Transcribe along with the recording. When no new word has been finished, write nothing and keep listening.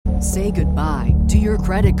Say goodbye to your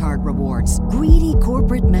credit card rewards. Greedy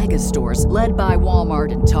corporate mega stores, led by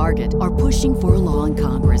Walmart and Target, are pushing for a law in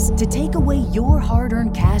Congress to take away your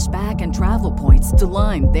hard-earned cash back and travel points to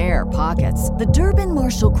line their pockets. The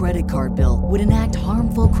Durbin-Marshall credit card bill would enact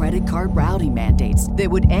harmful credit card routing mandates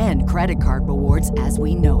that would end credit card rewards as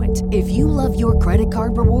we know it. If you love your credit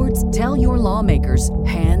card rewards, tell your lawmakers,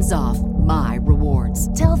 hands off my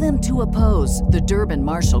rewards. Tell them to oppose the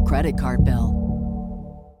Durbin-Marshall credit card bill.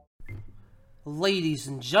 Ladies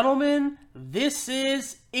and gentlemen, this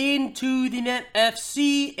is Into the Net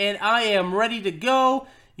FC, and I am ready to go.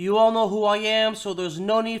 You all know who I am, so there's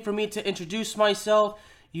no need for me to introduce myself.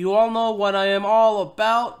 You all know what I am all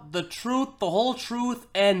about: the truth, the whole truth,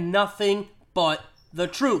 and nothing but the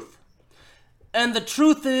truth. And the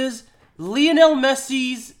truth is, Lionel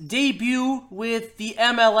Messi's debut with the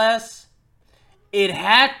MLS, it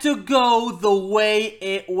had to go the way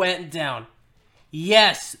it went down.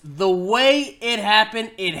 Yes, the way it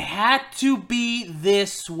happened, it had to be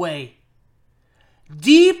this way.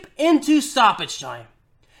 Deep into stoppage time,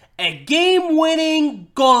 a game-winning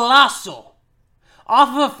golazo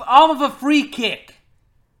off of a free kick.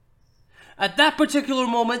 At that particular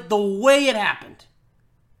moment, the way it happened,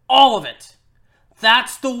 all of it,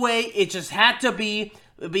 that's the way it just had to be,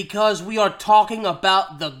 because we are talking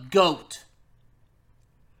about the GOAT.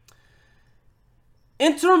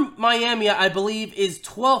 Inter Miami, I believe, is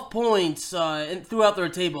 12 points throughout their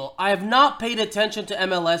table. I have not paid attention to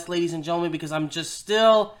MLS, ladies and gentlemen, because I'm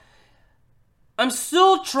still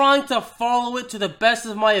trying to follow it to the best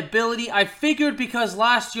of my ability. I figured because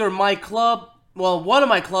last year my club, well, one of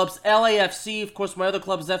my clubs, LAFC, of course my other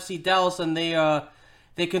club is FC Dallas, and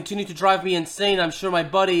they continue to drive me insane. I'm sure my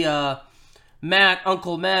buddy Matt,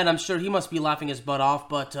 Uncle Matt, I'm sure he must be laughing his butt off.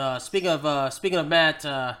 But speaking of Matt,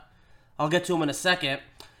 I'll get to him in a second.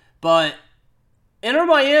 But Inter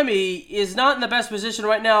Miami is not in the best position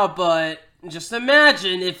right now, but just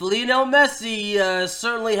imagine if Lionel Messi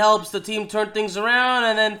certainly helps the team turn things around,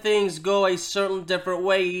 and then things go a certain different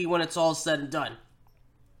way when it's all said and done.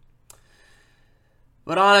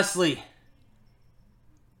 But honestly,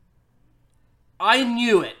 I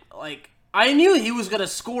knew it. I knew he was going to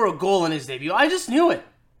score a goal in his debut. I just knew it.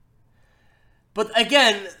 But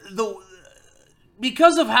again,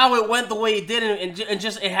 because of how it went the way it did, and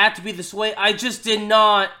just it had to be this way, I just did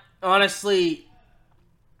not, honestly,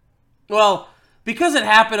 well, because it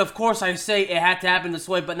happened, of course I say it had to happen this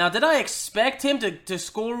way, but now did I expect him to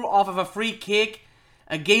score off of a free kick,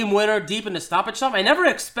 a game winner deep into stoppage time? I never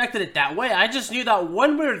expected it that way. I just knew that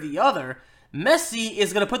one way or the other, Messi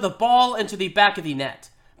is going to put the ball into the back of the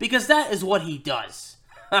net, because that is what he does.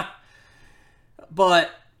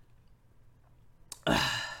 But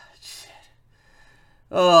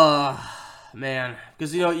oh, man.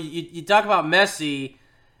 Because, you talk about Messi,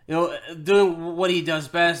 doing what he does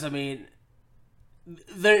best. I mean,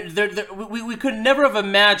 we could never have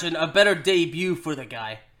imagined a better debut for the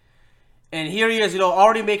guy. And here he is,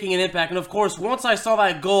 already making an impact. And, of course, once I saw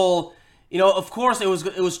that goal, of course it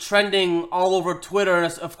was trending all over Twitter,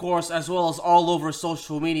 and, of course, as well as all over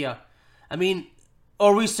social media. I mean,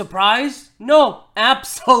 are we surprised? No,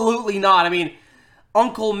 absolutely not. I mean,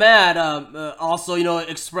 Uncle Matt also,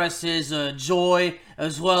 expressed his joy,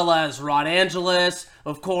 as well as Rod Angeles,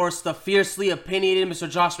 of course, the fiercely opinionated Mr.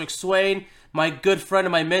 Josh McSwain, my good friend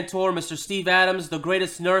and my mentor, Mr. Steve Adams, the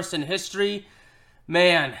greatest nurse in history.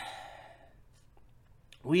 Man,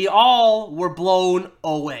 we all were blown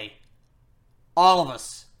away. All of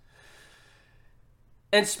us.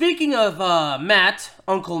 And speaking of Matt,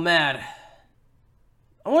 Uncle Matt,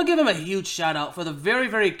 I want to give him a huge shout out for the very,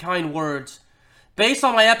 very kind words. Based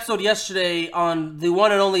on my episode yesterday on the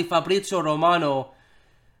one and only Fabrizio Romano,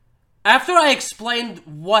 after I explained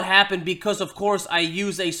what happened, because of course I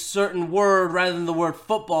use a certain word rather than the word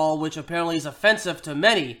football, which apparently is offensive to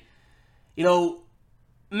many,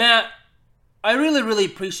 Matt, I really, really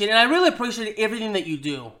appreciate it. And I really appreciate everything that you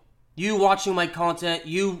do. You watching my content,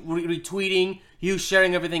 you retweeting, you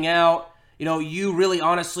sharing everything out, you really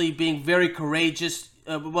honestly being very courageous.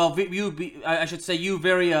 I should say you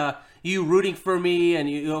very, you rooting for me,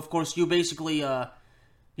 and of course you basically,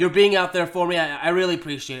 you're being out there for me. I really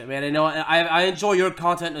appreciate it, man. I enjoy your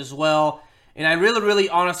content as well, and I really, really,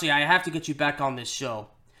 honestly, I have to get you back on this show.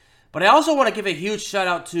 But I also want to give a huge shout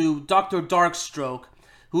out to Dr. Darkstroke,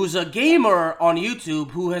 who's a gamer on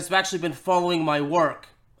YouTube who has actually been following my work,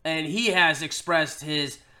 and he has expressed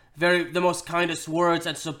the most kindest words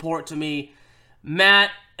and support to me. Matt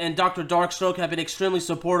and Dr. Darkstroke have been extremely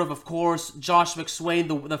supportive, of course. Josh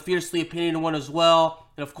McSwain, the fiercely opinionated one as well.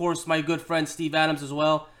 And of course, my good friend Steve Adams as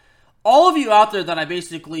well. All of you out there that I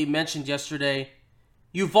basically mentioned yesterday,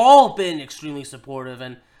 You've all been extremely supportive,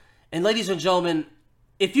 and ladies and gentlemen,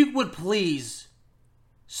 if you would please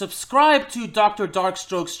subscribe to Dr.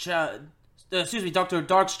 Darkstroke's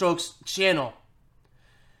channel.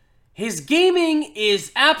 His gaming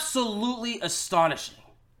is absolutely astonishing.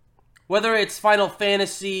 Whether it's Final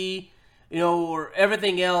Fantasy, or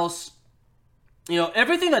everything else,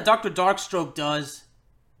 everything that Dr. Darkstroke does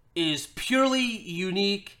is purely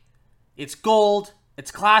unique. It's gold.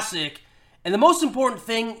 It's classic. And the most important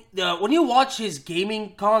thing, when you watch his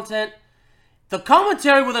gaming content, the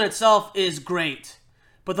commentary within itself is great.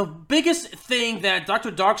 But the biggest thing that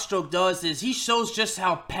Dr. Darkstroke does is he shows just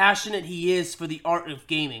how passionate he is for the art of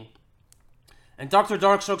gaming. And Dr.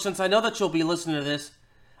 Darkstroke, since I know that you'll be listening to this,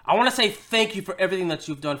 I want to say thank you for everything that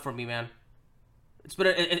you've done for me, man.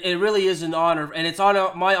 It really is an honor, and it's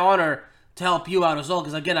my honor to help you out as well,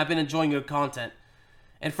 because again, I've been enjoying your content.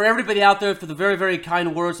 And for everybody out there, for the very, very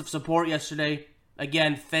kind words of support yesterday,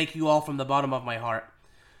 again, thank you all from the bottom of my heart.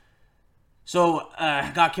 So,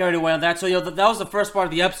 I got carried away on that. So, that was the first part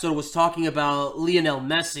of the episode, was talking about Lionel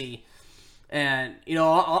Messi. And,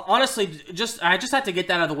 honestly, I just had to get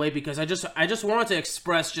that out of the way, because I just wanted to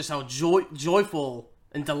express just how joyful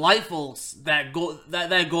and delightful that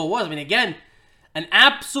goal was. I mean, again, an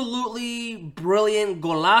absolutely brilliant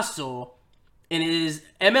golazo in his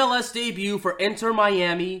MLS debut for Inter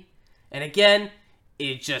Miami. And again,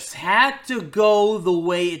 it just had to go the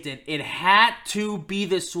way it did. It had to be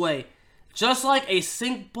this way. Just like a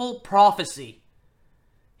simple prophecy.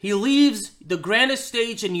 He leaves the grandest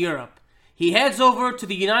stage in Europe. He heads over to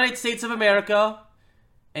the United States of America,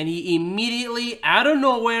 and he immediately, out of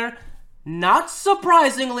nowhere, not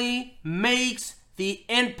surprisingly, makes the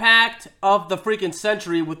impact of the freaking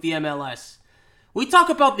century with the MLS. We talk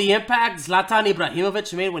about the impact Zlatan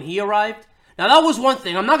Ibrahimovic made when he arrived. Now, that was one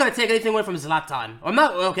thing. I'm not going to take anything away from Zlatan.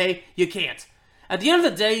 Okay, you can't. At the end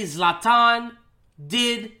of the day, Zlatan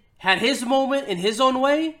had his moment in his own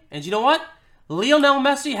way. And you know what? Lionel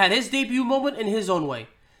Messi had his debut moment in his own way.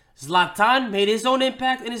 Zlatan made his own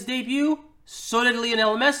impact in his debut. So did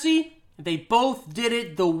Lionel Messi. They both did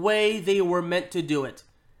it the way they were meant to do it.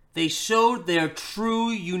 They showed their true,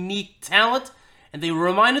 unique talent, and they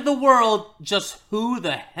reminded the world just who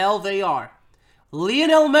the hell they are.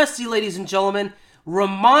 Lionel Messi, ladies and gentlemen,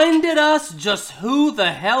 reminded us just who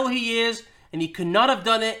the hell he is, and he could not have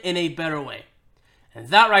done it in a better way. And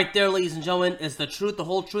that right there, ladies and gentlemen, is the truth, the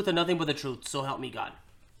whole truth, and nothing but the truth. So help me God.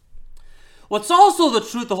 What's also the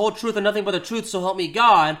truth, the whole truth, and nothing but the truth, so help me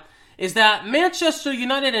God, is that Manchester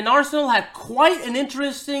United and Arsenal had quite an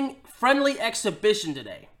interesting friendly exhibition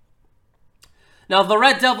today. Now, the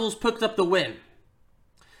Red Devils picked up the win.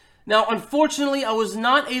 Now, unfortunately, I was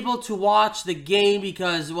not able to watch the game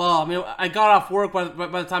because, I got off work by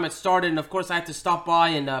the time it started, and of course I had to stop by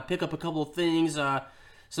and pick up a couple of things,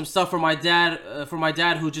 some stuff for my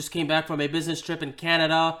dad who just came back from a business trip in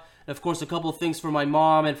Canada, and of course a couple of things for my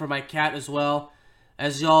mom and for my cat as well.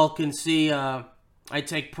 As y'all can see, I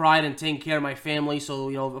take pride in taking care of my family,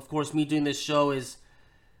 so, of course, me doing this show is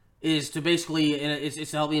to basically,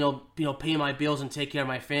 it's to help, pay my bills and take care of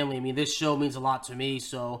my family. I mean, this show means a lot to me,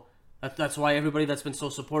 so that's why everybody that's been so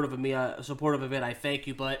supportive of me, supportive of it, I thank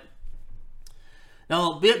you. But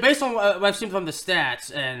now, based on what I've seen from the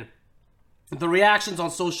stats and the reactions on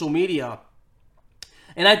social media,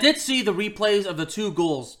 and I did see the replays of the two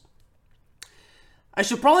goals. I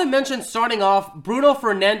should probably mention, starting off, Bruno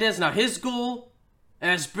Fernandes. Now, his goal,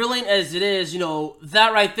 as brilliant as it is,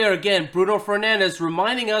 that right there, again, Bruno Fernandes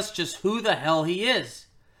reminding us just who the hell he is.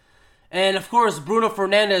 And, of course, Bruno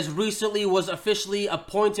Fernandes recently was officially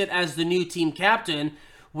appointed as the new team captain,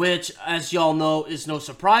 which, as y'all know, is no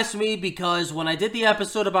surprise to me, because when I did the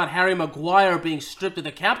episode about Harry Maguire being stripped of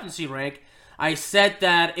the captaincy rank, I said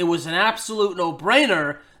that it was an absolute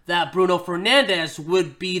no-brainer that Bruno Fernandes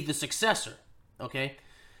would be the successor, okay?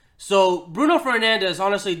 So, Bruno Fernandes,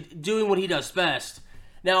 honestly, doing what he does best.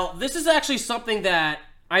 Now, this is actually something that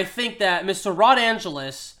I think that Mr. Rod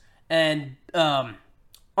Angeles and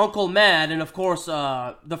Uncle Mad, and of course,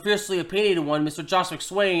 the fiercely opinionated one, Mr. Josh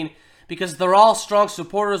McSwain, because they're all strong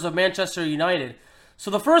supporters of Manchester United. So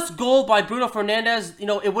the first goal by Bruno Fernandes,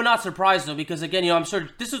 it would not surprise them, because again, I'm sure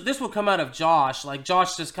this will come out of Josh. Like,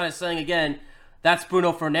 Josh just kind of saying, again, that's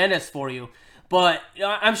Bruno Fernandes for you. But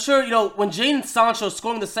I'm sure, when Jadon Sancho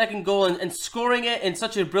scoring the second goal and scoring it in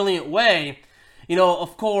such a brilliant way,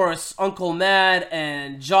 of course, Uncle Mad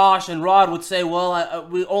and Josh and Rod would say, well,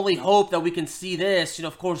 we only hope that we can see this,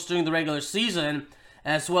 of course, during the regular season,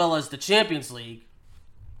 as well as the Champions League.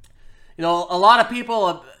 A lot of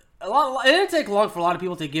people, it didn't take long for a lot of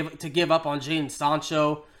people to give up on Jadon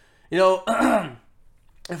Sancho.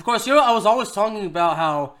 And Of course, I was always talking about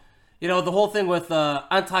how, the whole thing with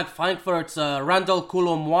Eintracht Frankfurt's Randall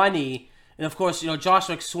Kulomwani, and of course, Josh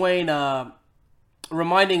McSwain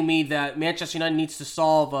reminding me that Manchester United needs to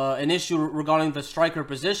solve an issue regarding the striker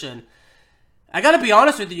position. I gotta be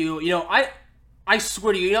honest with you, I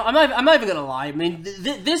swear to you, I'm not even gonna lie. I mean,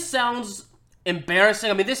 this sounds embarrassing.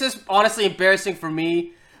 I mean, this is honestly embarrassing for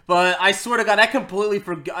me. But I swear to God, I completely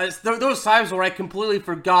forgot. There was times where I completely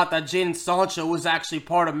forgot that Jadon Sancho was actually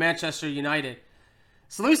part of Manchester United.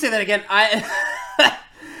 So let me say that again. I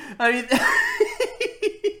mean,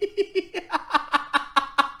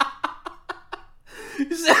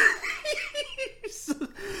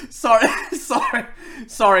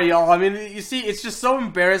 sorry, y'all. I mean, you see, it's just so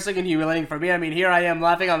embarrassing and humiliating for me. I mean, here I am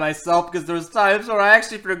laughing at myself because there was times where I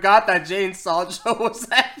actually forgot that Jadon Sancho was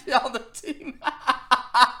actually on the team.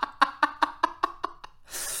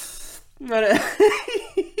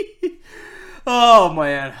 Oh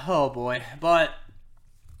man, oh boy, but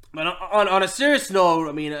on a serious note,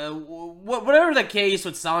 I mean, whatever the case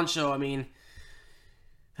with Sancho, I mean,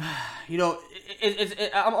 I'm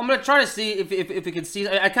gonna try to see if we can see.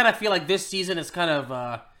 I kind of feel like this season is kind of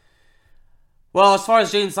well, as far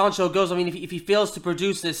as Jadon Sancho goes. I mean, if he fails to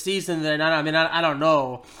produce this season, then I don't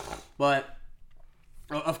know, but.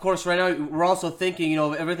 Of course, right now we're also thinking,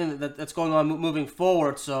 everything that's going on moving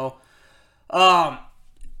forward. So, but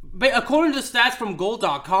according to the stats from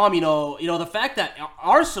Goal.com, the fact that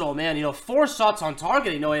Arsenal, man, 4 shots on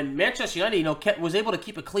target, and Manchester United, was able to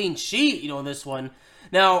keep a clean sheet, in this one.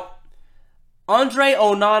 Now, Andre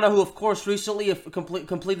Onana, who of course recently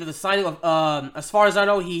completed the signing of, as far as I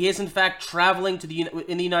know, he is in fact traveling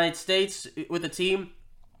in the United States with the team.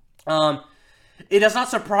 It does not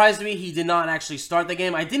surprise me he did not actually start the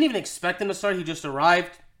game. I didn't even expect him to start. He just arrived.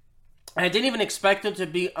 I didn't even expect him to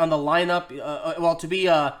be on the lineup, to be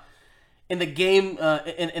in the game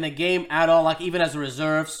in a game at all, like even as a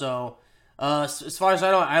reserve. So as far as I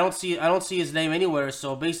know, I don't see his name anywhere.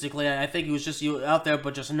 So basically, I think he was just out there,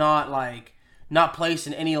 but just not placed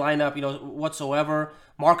in any lineup, whatsoever.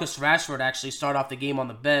 Marcus Rashford actually started off the game on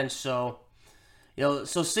the bench. So.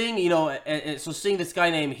 So seeing this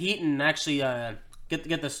guy named Heaton actually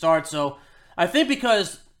get the start. So I think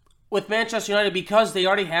because with Manchester United, because they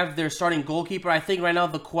already have their starting goalkeeper, I think right now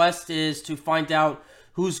the quest is to find out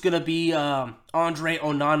who's gonna be Andre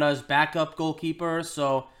Onana's backup goalkeeper.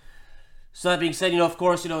 So that being said, of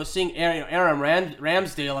course, seeing Aaron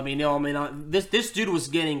Ramsdale. This dude was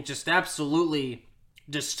getting just absolutely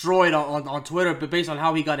destroyed on Twitter, but based on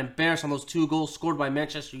how he got embarrassed on those 2 goals scored by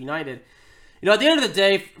Manchester United. At the end of the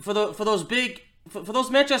day, for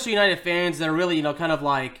those Manchester United fans that are really, kind of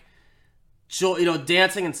like,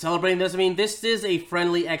 dancing and celebrating this. I mean, this is a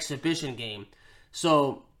friendly exhibition game.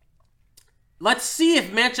 So, let's see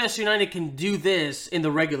if Manchester United can do this in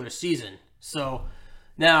the regular season. So,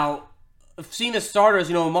 now, seeing the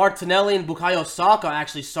starters, Martinelli and Bukayo Saka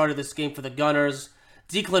actually started this game for the Gunners.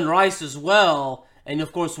 Declan Rice as well. And,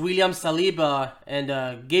 of course, William Saliba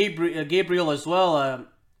and Gabriel as well.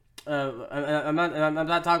 I'm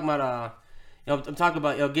not talking about I'm talking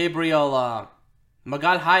about Gabriel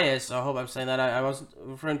Magalhaes. I hope I'm saying that. I was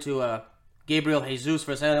referring to Gabriel Jesus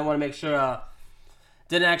for a second. I want to make sure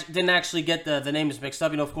didn't actually get the names mixed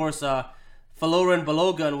up. Of course, Faloran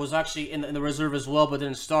Balogun was actually in the reserve as well, but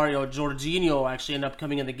didn't start. Jorginho actually ended up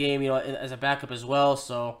coming in the game, as a backup as well.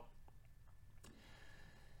 So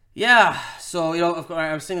yeah, so of course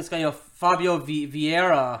I'm seeing this guy, Fabio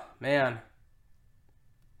Vieira, man.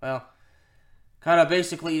 Well, kind of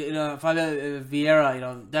basically, Fabio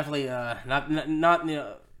Vieira, definitely not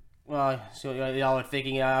well, so y'all are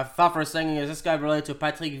thinking, I thought for a second, is this guy related to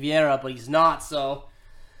Patrick Vieira, but he's not, so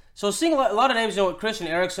seeing a lot of names, Christian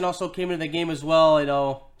Eriksen also came into the game as well,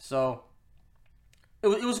 so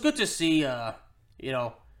it was good to see, a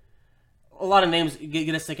lot of names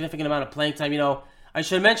get a significant amount of playing time, I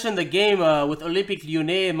should mention the game with Olympique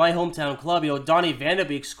Lyonnais, my hometown club. Donny van de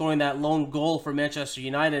Beek scoring that lone goal for Manchester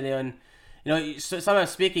United, and sometimes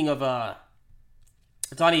speaking of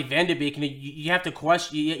Donny van de Beek, you have to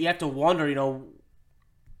question, you have to wonder,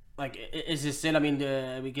 like, is this it? I mean,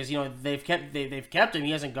 because they've kept him,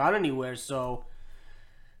 he hasn't gone anywhere. So,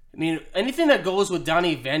 I mean, anything that goes with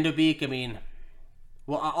Donny van de Beek, I mean,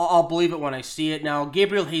 well, I'll believe it when I see it. Now,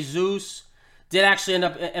 Gabriel Jesus did actually end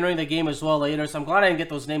up entering the game as well later, so I'm glad I didn't get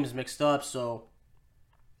those names mixed up. So,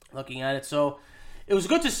 looking at it, so it was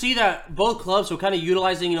good to see that both clubs were kind of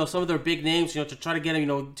utilizing, some of their big names, to try to get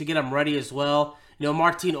them, to get them ready as well.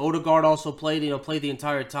 Martin Odegaard also played the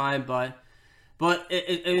entire time, but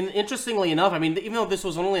interestingly enough, I mean, even though this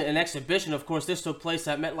was only an exhibition, of course, this took place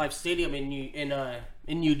at MetLife Stadium in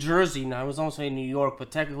in New Jersey. Now, I was almost saying New York,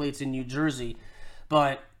 but technically it's in New Jersey.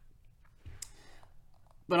 But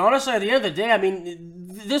honestly, at the end of the day, I mean,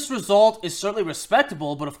 this result is certainly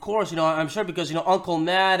respectable. But of course, I'm sure because, Uncle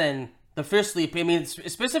Matt and the fiercely, I mean,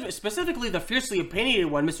 specifically the fiercely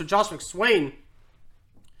opinionated one, Mr. Josh McSwain,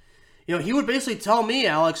 he would basically tell me,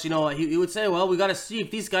 Alex, he would say, well, we got to see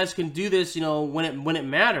if these guys can do this, when it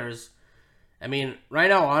matters. I mean, right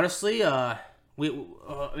now, honestly, all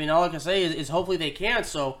I can say is hopefully they can.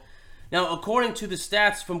 So, now, according to the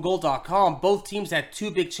stats from Goal.com, both teams had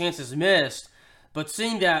 2 big chances missed. But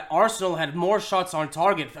seeing that Arsenal had more shots on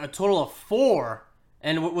target, a total of 4,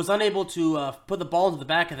 and was unable to put the ball into the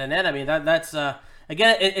back of the net, I mean, that's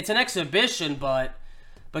again, it's an exhibition, but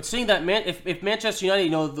seeing that, if Manchester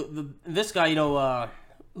United, this guy,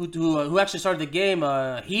 who actually started the game,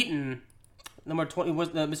 Heaton, number 20, was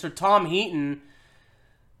Mr. Tom Heaton,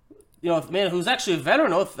 who's actually a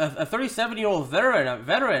veteran, a 37-year-old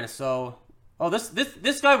veteran. So,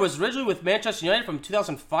 this guy was originally with Manchester United from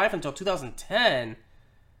 2005 until 2010.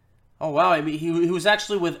 Oh wow, I mean, he was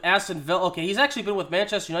actually with Aston Villa. Okay, he's actually been with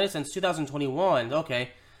Manchester United since 2021. Okay,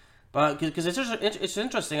 but because it's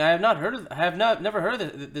interesting, I have never heard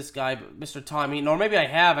of this guy, Mr. Tom Heaton, or maybe I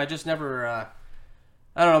have. I just never.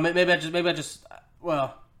 I don't know. Maybe I just.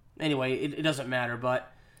 Well, anyway, it doesn't matter.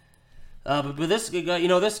 But this guy,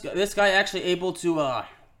 this guy actually able to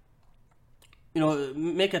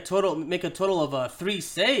make a total of 3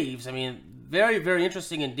 saves. I mean, very, very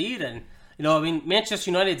interesting indeed. And Manchester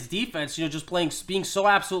United's defense, just being so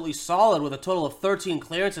absolutely solid with a total of 13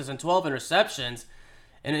 clearances and 12 interceptions,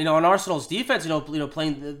 and on Arsenal's defense,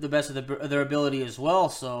 playing the best of their ability as well.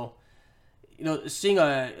 So, seeing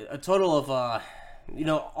a total of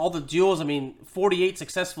all the duels. I mean, 48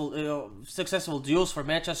 successful duels for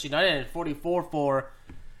Manchester United and 44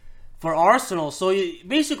 for Arsenal. So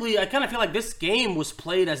basically, I kind of feel like this game was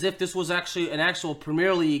played as if this was actually an actual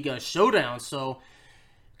Premier League showdown. So,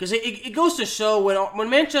 because it goes to show when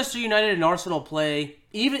Manchester United and Arsenal play,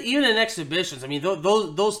 even in exhibitions, I mean,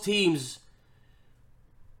 those teams,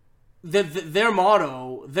 their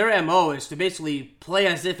motto, their MO is to basically play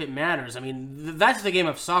as if it matters. I mean, that's the game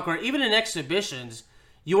of soccer. Even in exhibitions,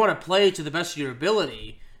 you want to play to the best of your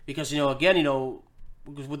ability because, again,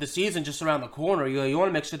 with the season just around the corner, you want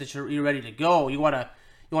to make sure that you're ready to go. They want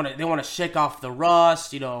to shake off the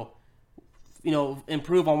rust,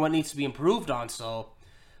 improve on what needs to be improved on. So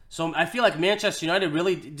I feel like Manchester United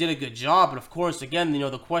really did a good job. But of course, again,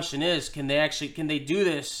 the question is, can they do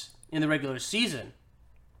this in the regular season?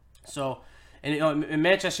 So, and in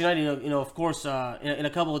Manchester United, of course, in a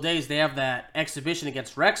couple of days they have that exhibition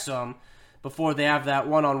against Wrexham before they have that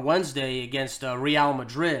one on Wednesday against Real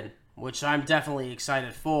Madrid, which I'm definitely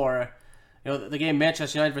excited for. The game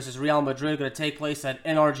Manchester United versus Real Madrid going to take place at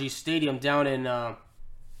NRG Stadium down in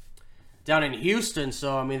Houston.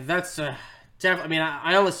 So I mean that's definitely. I mean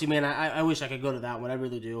I honestly, man, I wish I could go to that one. I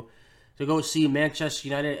really do. To go see Manchester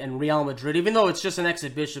United and Real Madrid, even though it's just an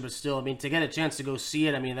exhibition, but still, I mean, to get a chance to go see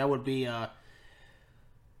it, I mean, that would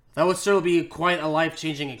certainly be quite a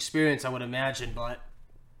life-changing experience, I would imagine. But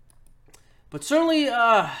certainly,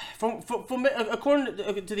 from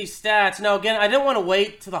according to these stats, now again, I didn't want to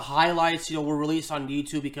wait till the highlights, were released on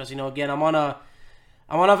YouTube because, again, I'm on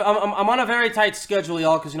a very tight schedule,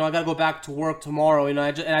 y'all, because, I got to go back to work tomorrow, and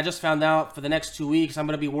I just found out for the next 2 weeks I'm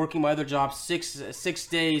going to be working my other job 6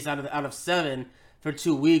 days out of 7 for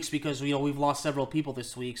 2 weeks because, we've lost several people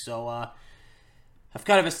this week, so I've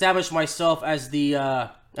kind of established myself as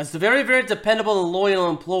the very, very dependable and loyal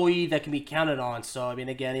employee that can be counted on. So, I mean,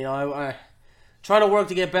 again, I trying to work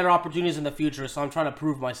to get better opportunities in the future, so I'm trying to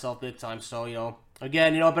prove myself big time. So,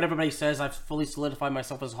 again, but everybody says I've fully solidified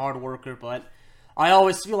myself as a hard worker, but I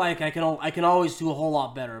always feel like I can always do a whole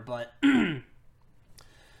lot better. But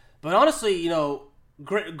but honestly,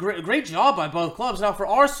 great job by both clubs. Now for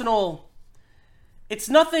Arsenal, it's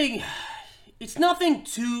nothing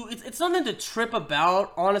to trip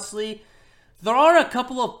about. Honestly, there are a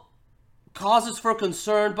couple of causes for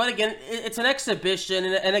concern, but again, it's an exhibition,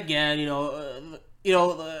 and again,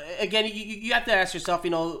 again, you have to ask yourself,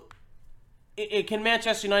 can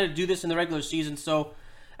Manchester United do this in the regular season? So,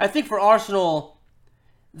 I think for Arsenal,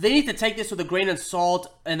 they need to take this with a grain of salt,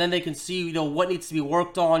 and then they can see, what needs to be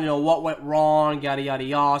worked on, what went wrong, yada yada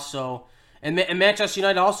yada. So, and Manchester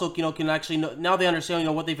United also, can actually now they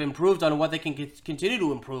understand, what they've improved on and what they can continue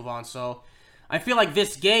to improve on. So, I feel like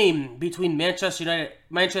this game between Manchester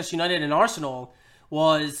United and Arsenal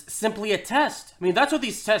was simply a test. I mean, that's what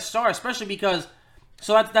these tests are, especially because,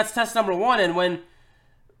 so that's test number one. And when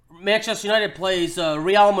Manchester United plays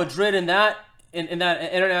Real Madrid in that in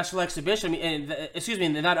that international exhibition, in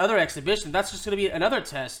that other exhibition, that's just going to be another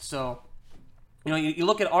test. So, you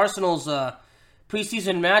look at Arsenal's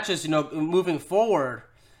preseason matches, moving forward.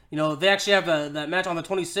 They actually have that match on the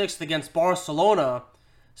 26th against Barcelona.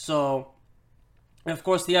 So, and of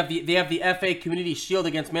course, they have the FA Community Shield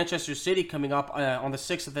against Manchester City coming up on the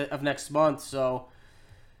 6th of next month. So,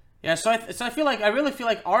 yeah, so I really feel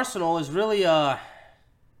like Arsenal is really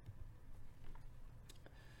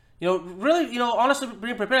honestly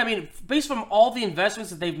being prepared. I mean, based from all the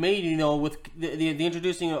investments that they've made, with the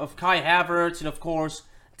introducing of Kai Havertz and, of course,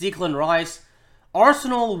 Declan Rice,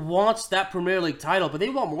 Arsenal wants that Premier League title, but they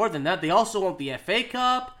want more than that. They also want the FA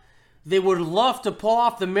Cup. They would love to pull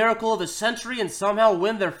off the miracle of the century and somehow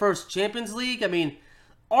win their first Champions League. I mean,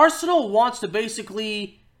 Arsenal wants to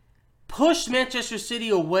basically push Manchester City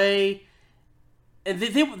away, and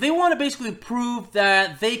they want to basically prove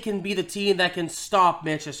that they can be the team that can stop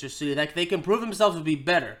Manchester City, that they can prove themselves to be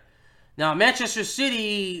better. Now, Manchester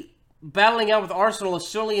City battling out with Arsenal is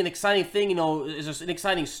certainly an exciting thing, is an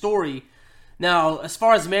exciting story. Now, as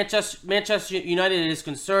far as Manchester United is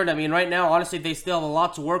concerned, I mean, right now, honestly, they still have a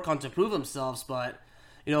lot to work on to prove themselves, but,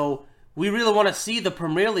 we really want to see the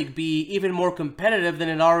Premier League be even more competitive than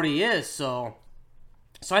it already is, so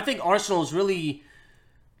I think Arsenal is really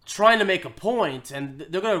trying to make a point, and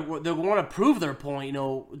they're want to prove their point,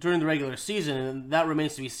 during the regular season, and that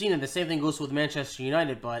remains to be seen. And the same thing goes with Manchester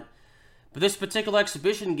United. But this particular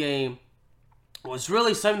exhibition game was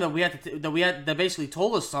really something that basically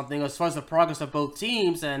told us something as far as the progress of both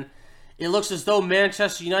teams, and it looks as though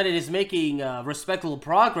Manchester United is making respectable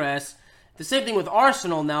progress. The same thing with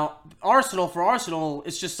Arsenal. Now, Arsenal,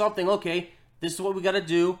 it's just something. Okay, this is what we got to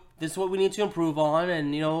do. This is what we need to improve on,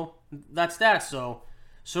 and that's that. So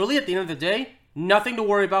really, at the end of the day, nothing to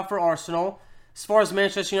worry about for Arsenal. As far as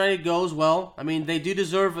Manchester United goes, well, I mean, they do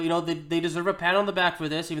deserve, they deserve a pat on the back for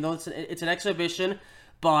this, even though it's an exhibition.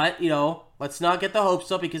 But, let's not get the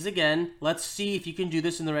hopes up, because again, let's see if you can do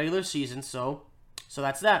this in the regular season. So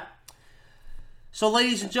that's that. So,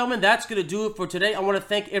 ladies and gentlemen, that's going to do it for today. I want to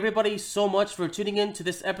thank everybody so much for tuning in to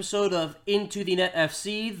this episode of Into the Net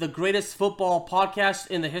FC, the greatest football podcast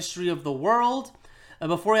in the history of the world.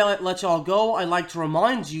 Before I let y'all go, I'd like to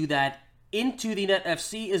remind you that Into the Net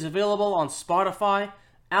FC is available on Spotify,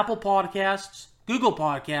 Apple Podcasts, Google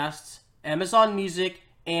Podcasts, Amazon Music,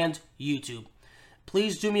 and YouTube.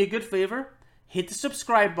 Please do me a good favor, hit the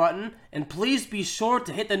subscribe button, and please be sure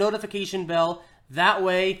to hit the notification bell. That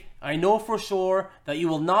way, I know for sure that you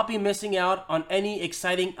will not be missing out on any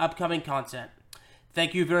exciting upcoming content.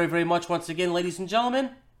 Thank you very, very much once again, ladies and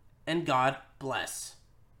gentlemen, and God bless.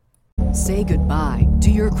 Say goodbye to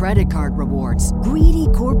your credit card rewards. Greedy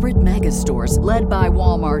corporate mega stores, led by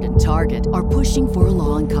Walmart and Target, are pushing for a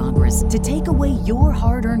law in Congress to take away your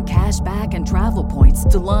hard-earned cash back and travel points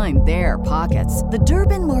to line their pockets. The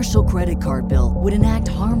Durbin-Marshall credit card bill would enact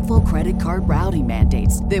harmful credit card routing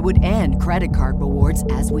mandates that would end credit card rewards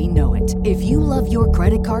as we know it. If you love your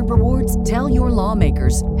credit card rewards, tell your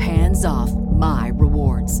lawmakers, hands off my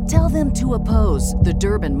rewards. Tell them to oppose the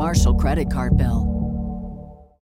Durbin-Marshall credit card bill.